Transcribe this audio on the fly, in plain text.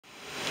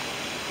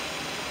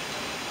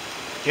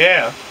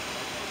Yeah.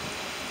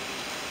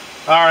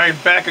 All right,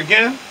 back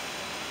again.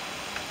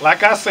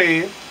 Like I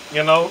said,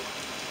 you know,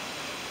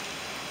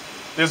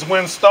 this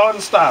wind start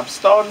and stop,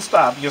 start and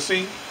stop. You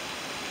see,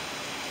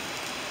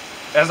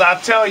 as I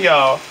tell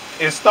y'all,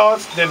 it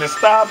starts, then it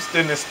stops,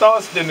 then it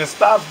starts, then it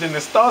stops, then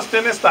it starts,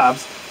 then it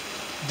stops.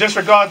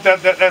 Disregard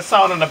that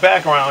sound in the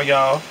background,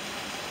 y'all.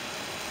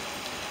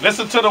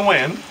 Listen to the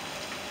wind.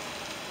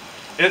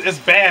 It's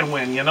bad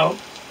wind, you know.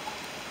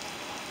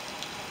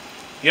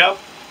 Yep.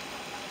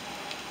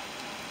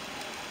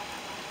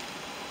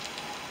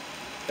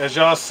 As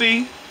y'all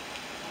see,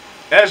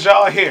 as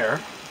y'all hear,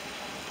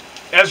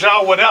 as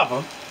y'all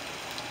whatever.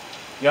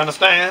 You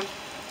understand?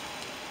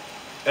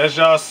 As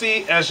y'all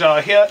see, as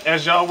y'all hear,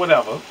 as y'all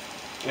whatever.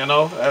 You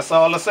know, that's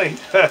all I say.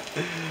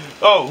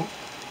 Oh,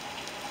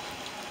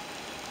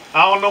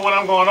 I don't know when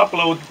I'm going to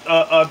upload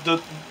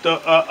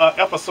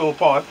the episode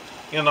part.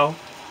 You know,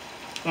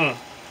 hmm.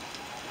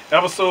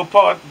 Episode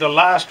part, the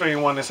live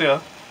stream one is here.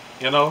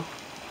 You know,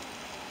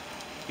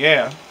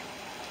 yeah.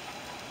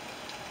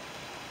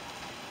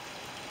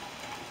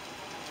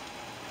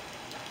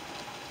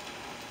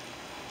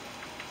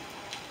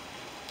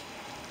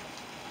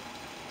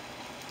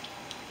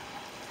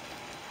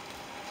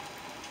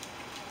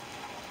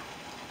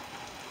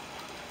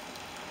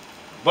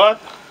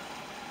 But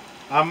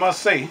I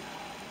must say,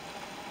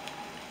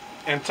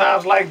 in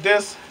times like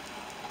this,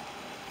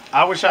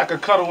 I wish I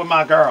could cuddle with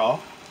my girl.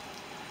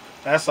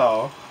 That's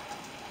all.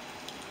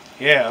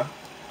 Yeah.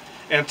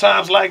 In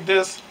times like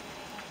this,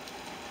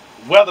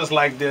 weathers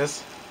like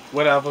this,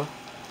 whatever,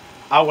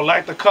 I would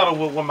like to cuddle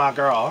with my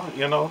girl,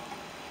 you know.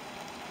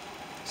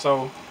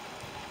 So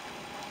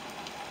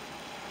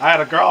I had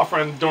a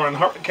girlfriend during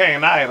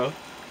Hurricane Ida,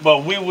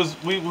 but we was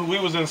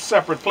in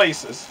separate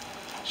places.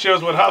 She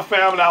was with her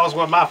family, I was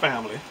with my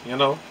family, you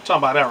know. Talking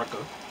about Erica.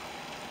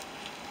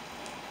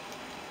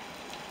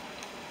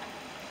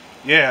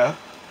 Yeah.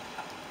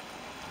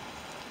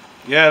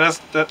 Yeah,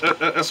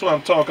 that's what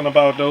I'm talking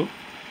about though.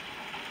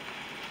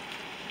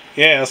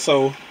 Yeah,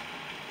 so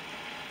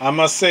I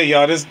must say,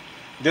 y'all, this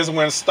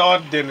when it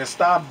started, then it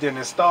stopped, then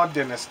it started,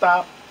 then it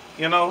stopped.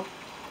 You know,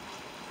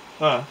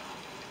 huh?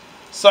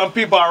 Some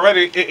people are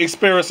already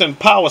experiencing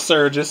power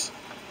surges.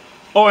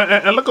 Oh,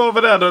 and look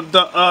over there,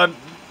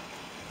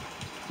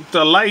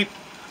 the light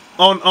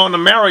on the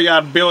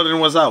Marriott building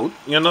was out.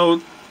 You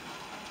know,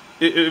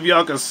 if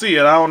y'all can see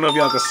it, I don't know if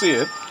y'all can see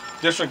it.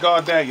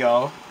 Disregard that,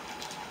 y'all.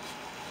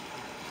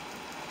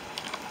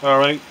 All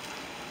right,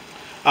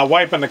 I'm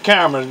wiping the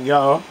camera,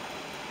 y'all.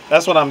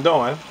 That's what I'm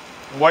doing.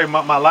 I'm wiping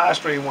my live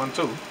stream one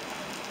too.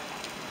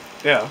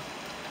 Yeah.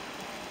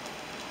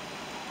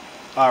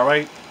 All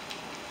right.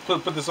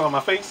 Put this on my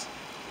face.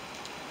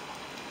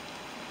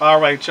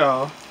 All right,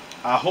 y'all.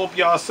 I hope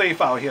y'all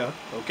safe out here.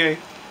 Okay.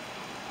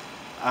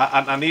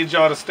 I need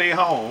y'all to stay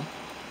home.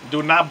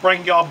 Do not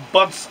bring y'all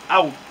butts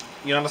out.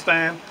 You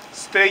understand?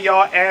 Stay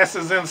y'all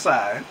asses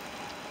inside.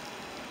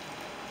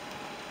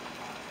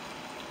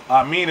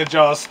 I mean it,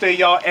 y'all. Stay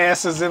y'all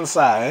asses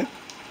inside.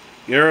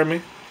 You hear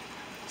me?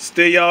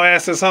 Stay y'all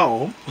asses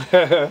home.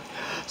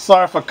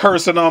 Sorry for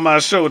cursing on my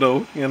show,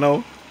 though. You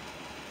know.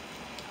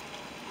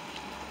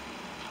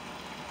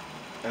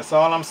 That's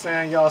all I'm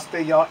saying. Y'all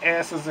stay y'all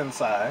asses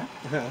inside.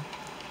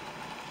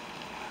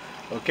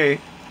 Okay.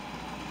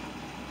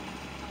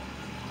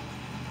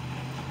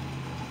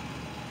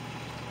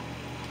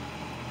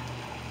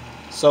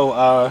 So,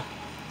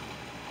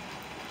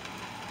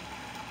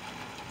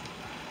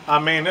 I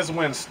mean, this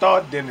when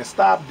start, then it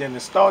stop, then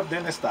it start,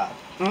 then it stop.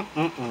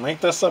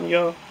 Ain't that something,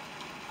 y'all?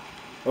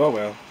 Oh,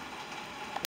 well.